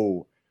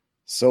so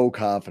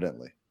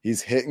confidently.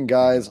 He's hitting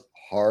guys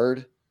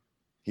hard.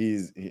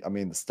 I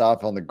mean, the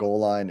stop on the goal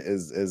line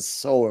is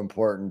so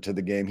important to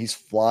the game. He's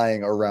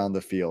flying around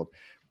the field.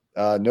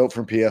 Note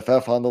from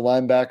PFF on the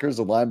linebackers.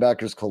 The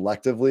linebackers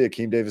collectively,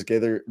 Akeem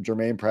Davis-Gaither,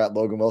 Jermaine Pratt,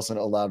 Logan Wilson,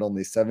 allowed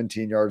only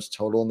 17 yards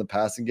total in the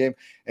passing game.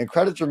 And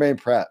credit Jermaine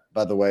Pratt,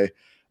 by the way.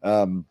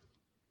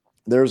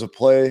 There's a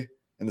play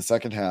in the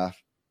second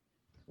half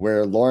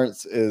where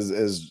Lawrence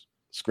is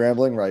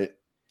scrambling right,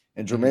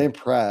 and Jermaine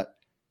Pratt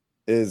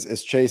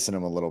is chasing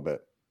him a little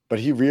bit. But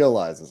he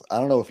realizes, I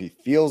don't know if he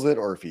feels it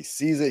or if he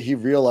sees it, he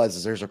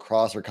realizes there's a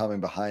crosser coming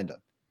behind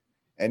him.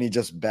 And he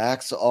just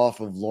backs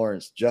off of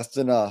Lawrence just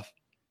enough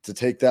to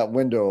take that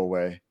window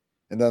away.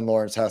 And then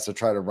Lawrence has to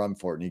try to run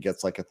for it. And he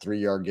gets like a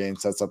 3-yard gain,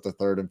 sets up the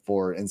 3rd and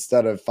 4,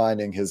 instead of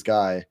finding his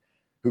guy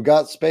who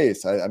got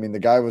space. I mean, the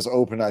guy was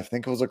open. I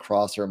think it was a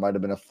crosser. It might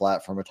have been a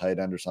flat from a tight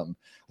end or something.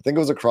 I think it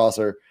was a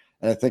crosser.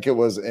 And I think it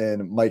was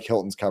in Mike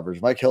Hilton's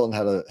coverage. Mike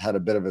Hilton had a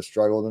bit of a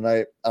struggle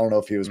tonight. I don't know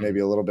if he was maybe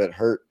a little bit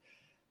hurt.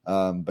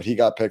 But he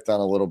got picked on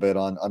a little bit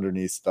on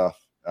underneath stuff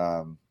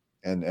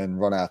and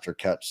run after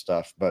catch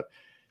stuff. But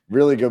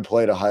really good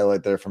play to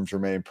highlight there from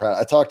Jermaine Pratt.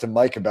 I talked to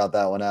Mike about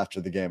that one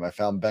after the game. I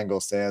found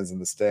Bengals fans in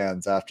the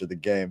stands after the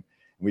game.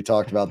 And we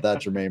talked about that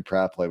Jermaine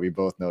Pratt play. We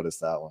both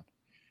noticed that one.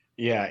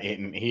 Yeah,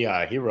 and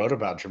he wrote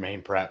about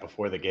Jermaine Pratt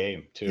before the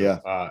game too,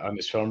 on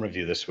his film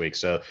review this week.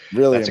 So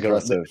really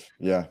impressive.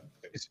 Yeah.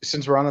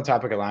 Since we're on the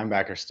topic of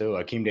linebackers too,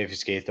 Akeem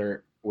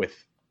Davis-Gaither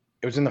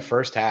it was in the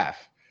first half.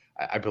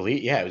 I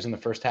believe, it was in the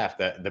first half.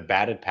 The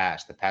batted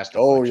pass, the pass.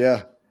 Oh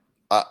yeah,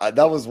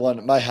 that was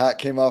one. My hat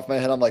came off my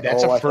head. I'm like, I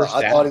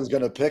thought he was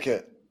going to pick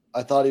it.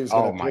 I thought he was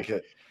going to pick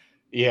it.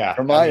 Yeah,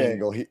 from my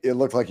angle, it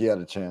looked like he had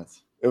a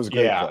chance. It was a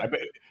great play.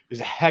 It was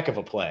a heck of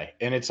a play,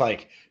 and it's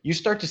like you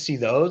start to see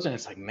those, and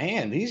it's like,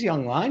 man, these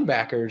young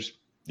linebackers.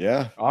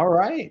 Yeah. All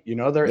right, they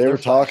were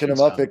talking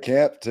him up at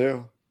camp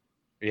too.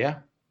 Yeah,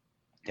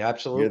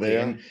 absolutely.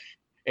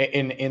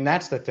 And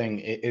that's the thing.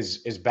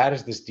 Is as bad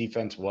as this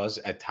defense was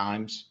at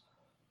times.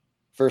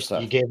 First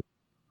half.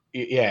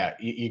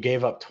 You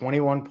gave up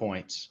 21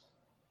 points,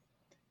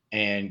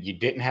 and you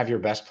didn't have your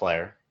best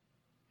player.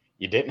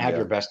 You didn't have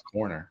your best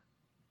corner.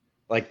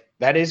 Like,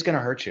 that is going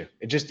to hurt you.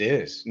 It just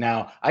is.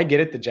 Now, I get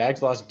it. The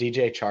Jags lost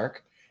DJ Chark,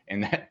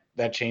 and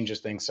that changes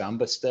things some.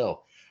 But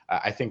still,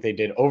 I think they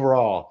did.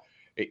 Overall,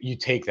 you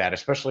take that,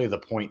 especially the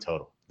point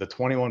total. The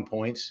 21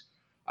 points.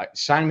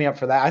 Sign me up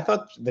for that. I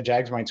thought the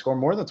Jags might score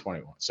more than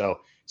 21.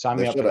 So sign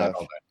me up for that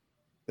all day.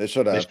 They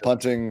should have.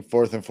 Punting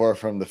 4th and 4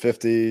 from the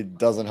 50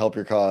 doesn't help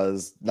your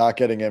cause. Not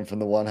getting in from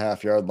the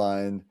 1.5 yard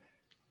line,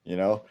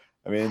 I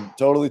mean,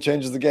 totally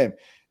changes the game.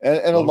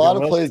 And a lot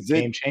of plays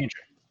did. Game changer.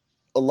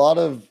 A lot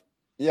of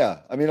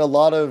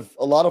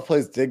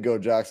plays did go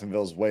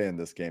Jacksonville's way in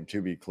this game,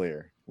 to be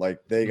clear. Like,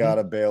 they got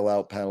a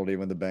bailout penalty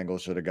when the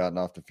Bengals should have gotten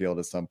off the field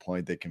at some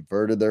point. They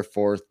converted their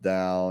 4th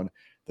down.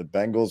 The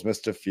Bengals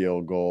missed a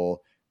field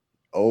goal.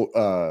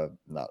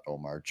 Not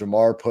Omar.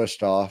 Jamar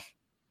pushed off.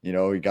 He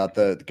got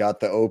the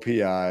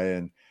OPI,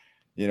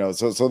 and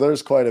so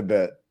there's quite a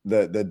bit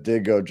that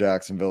did go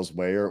Jacksonville's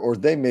way, or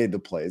they made the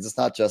plays. It's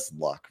not just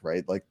luck,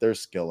 right? Like, there's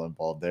skill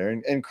involved there,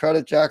 and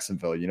credit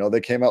Jacksonville. They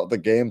came out with a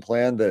game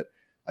plan that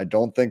I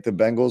don't think the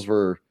Bengals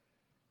were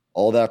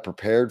all that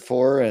prepared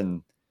for,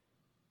 and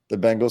the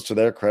Bengals, to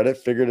their credit,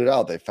 figured it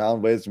out. They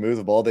found ways to move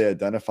the ball. They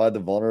identified the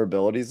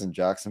vulnerabilities, and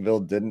Jacksonville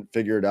didn't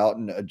figure it out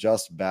and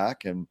adjust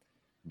back. And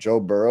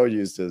Joe Burrow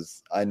used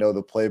his I know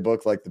the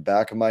playbook like the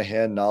back of my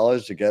hand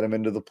knowledge to get him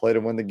into the play to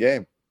win the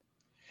game.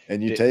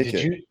 And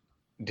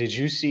Did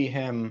you see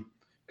him?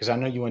 Because I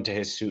know you went to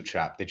his suit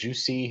shop. Did you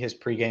see his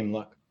pregame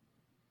look?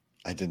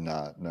 I did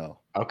not. No.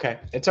 Okay.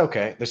 It's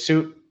okay. The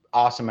suit,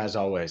 awesome as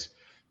always.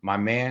 My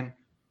man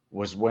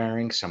was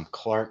wearing some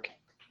Clark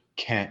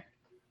Kent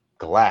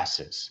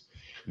glasses.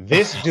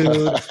 This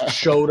dude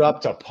showed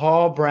up to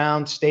Paul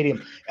Brown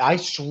Stadium. I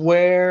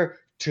swear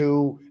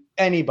to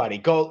anybody,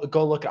 go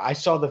look. I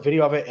saw the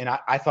video of it, and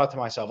I thought to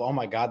myself, oh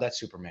my God, that's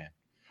Superman.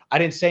 I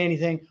didn't say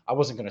anything. I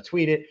wasn't going to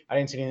tweet it. I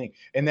didn't say anything.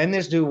 And then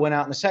this dude went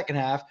out in the second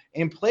half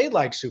and played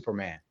like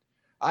Superman.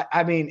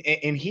 I mean,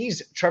 and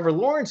he's Trevor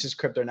Lawrence's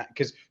kryptonite,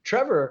 because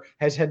Trevor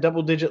has had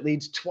double-digit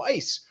leads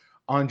twice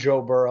on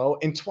Joe Burrow,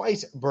 and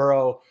twice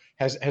Burrow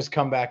has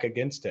come back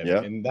against him.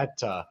 Yeah. And that,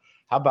 how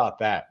about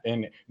that?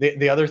 And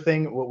the other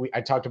thing, I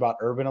talked about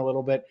Urban a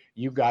little bit.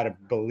 You got to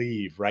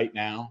believe right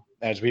now,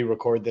 as we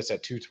record this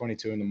at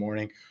 2:22 in the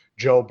morning,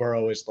 Joe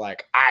Burrow is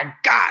like, I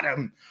got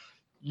him.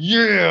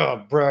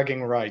 Yeah,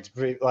 bragging rights.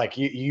 Like,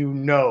 you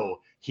know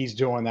he's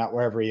doing that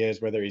wherever he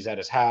is, whether he's at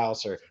his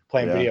house or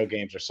playing video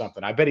games or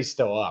something. I bet he's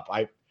still up.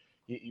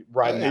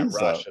 Riding that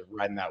rush,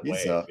 riding that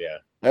wave. Up. Yeah,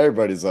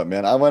 everybody's up,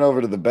 man. I went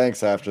over to the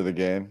Banks after the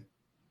game,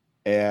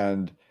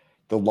 and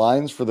the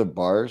lines for the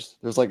bars,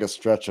 there's like a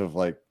stretch of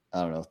like,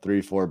 I don't know,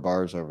 3-4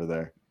 bars over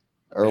there,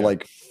 or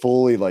like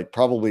fully, like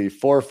probably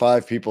 4 or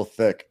 5 people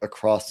thick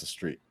across the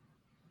street,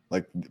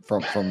 like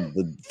from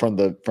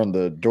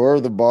the door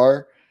of the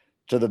bar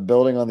to the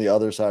building on the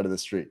other side of the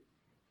street.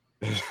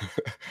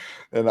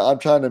 And I'm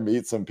trying to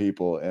meet some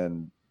people,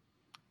 and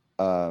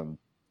I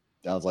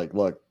was like,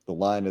 look, the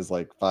line is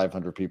like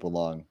 500 people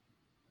long.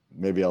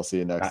 Maybe I'll see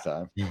you next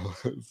time.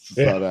 It's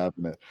not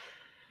happening.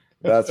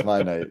 That's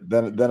my night.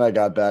 Then I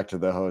got back to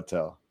the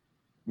hotel.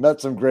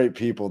 Met some great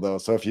people, though.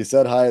 So if you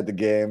said hi at the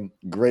game,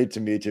 great to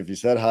meet you. If you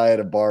said hi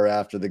at a bar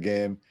after the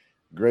game,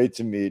 great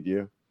to meet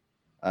you.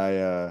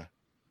 I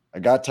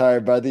got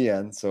tired by the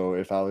end, so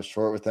if I was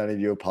short with any of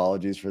you,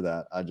 apologies for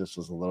that. I just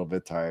was a little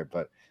bit tired,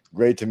 but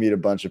great to meet a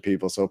bunch of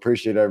people. So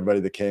appreciate everybody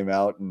that came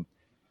out, and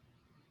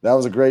that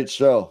was a great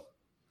show,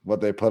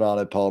 what they put on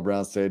at Paul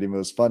Brown Stadium. It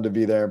was fun to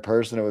be there in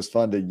person. It was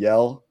fun to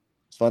yell.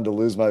 It's fun to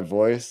lose my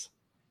voice,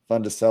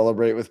 fun to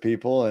celebrate with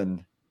people,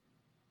 and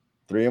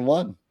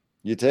 3-1.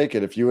 You take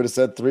it. If you would have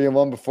said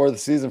 3-1 before the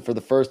season for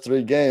the first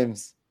 4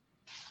 games,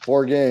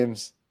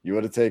 you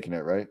would have taken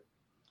it, right?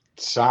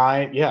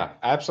 Yeah,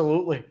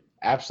 absolutely.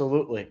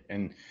 Absolutely.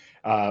 And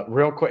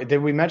real quick,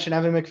 did we mention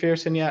Evan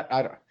McPherson yet?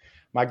 I don't.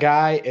 My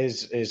guy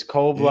is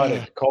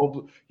cold-blooded. Yeah.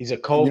 He's a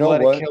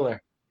cold-blooded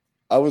killer.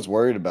 I was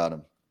worried about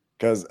him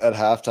because at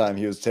halftime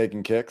he was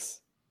taking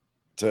kicks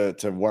to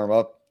warm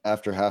up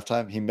after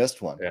halftime. He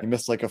missed one. Yeah. He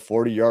missed like a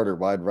 40-yarder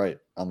wide right.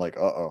 I'm like,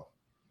 uh-oh.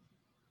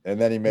 And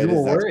then he made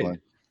his next one.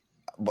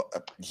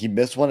 But he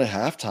missed one at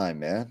halftime,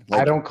 man.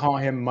 Like, I don't call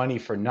him money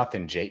for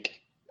nothing,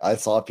 Jake. I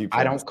saw people.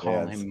 I don't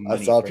call him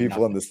money. I saw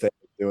people in the stands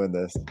doing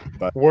this.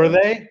 But were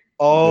they?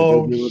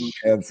 Oh,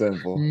 and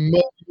sinful.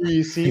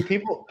 You see,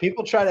 people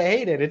try to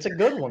hate it. It's a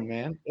good one,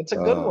 man. It's a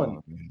good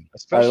one.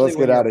 Especially all right, let's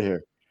get out of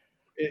here.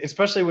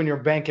 Especially when you're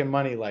banking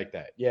money like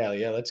that. Yeah,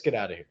 let's get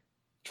out of here.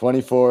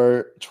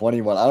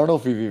 24-21. I don't know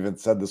if we've even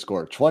said the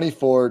score.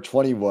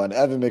 24-21.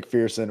 Evan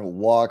McPherson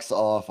walks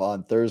off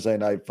on Thursday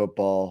Night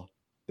Football.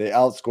 They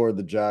outscored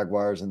the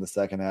Jaguars in the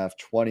second half,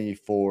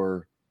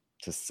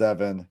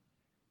 24-7.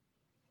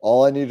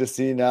 All I need to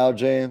see now,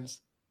 James,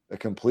 a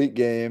complete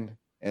game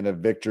and a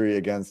victory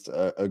against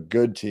a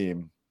good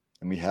team.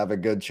 And we have a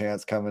good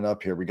chance coming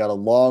up here. We got a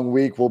long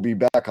week. We'll be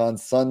back on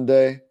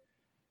Sunday.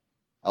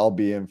 I'll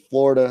be in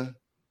Florida.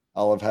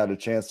 I'll have had a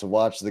chance to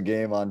watch the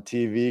game on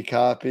TV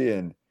copy,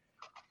 and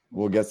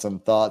we'll get some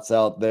thoughts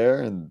out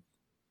there, and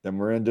then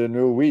we're into a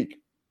new week.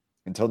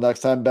 Until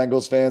next time,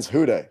 Bengals fans,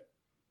 hooday,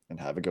 and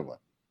have a good one.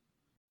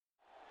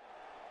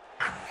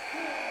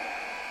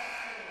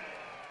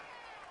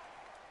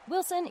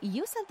 Wilson,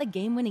 you sent the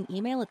game-winning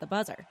email at the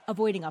buzzer,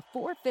 avoiding a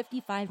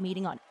 4:55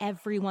 meeting on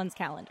everyone's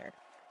calendar.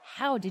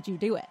 How did you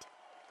do it?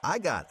 I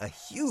got a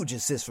huge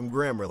assist from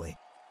Grammarly,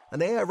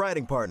 an AI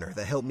writing partner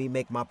that helped me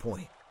make my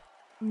point.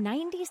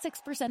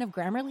 96% of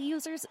Grammarly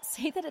users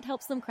say that it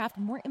helps them craft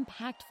more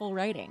impactful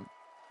writing.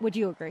 Would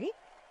you agree?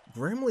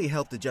 Grammarly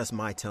helped adjust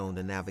my tone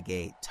to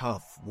navigate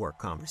tough work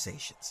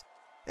conversations.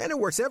 And it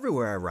works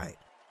everywhere I write,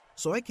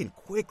 so I can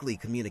quickly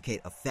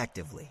communicate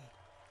effectively.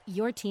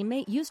 Your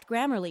teammate used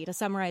Grammarly to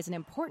summarize an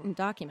important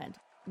document,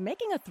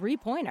 making a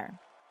 3-pointer.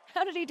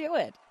 How did he do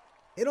it?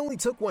 It only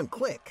took one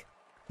click.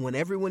 When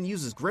everyone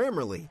uses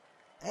Grammarly,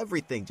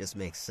 everything just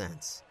makes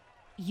sense.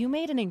 You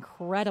made an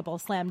incredible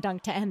slam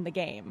dunk to end the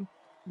game.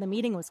 The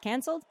meeting was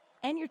canceled,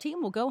 and your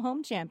team will go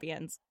home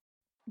champions.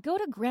 Go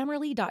to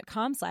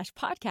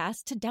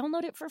Grammarly.com/podcast to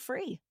download it for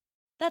free.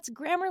 That's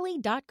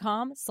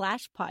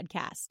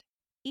Grammarly.com/podcast.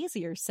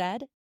 Easier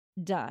said,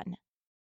 done.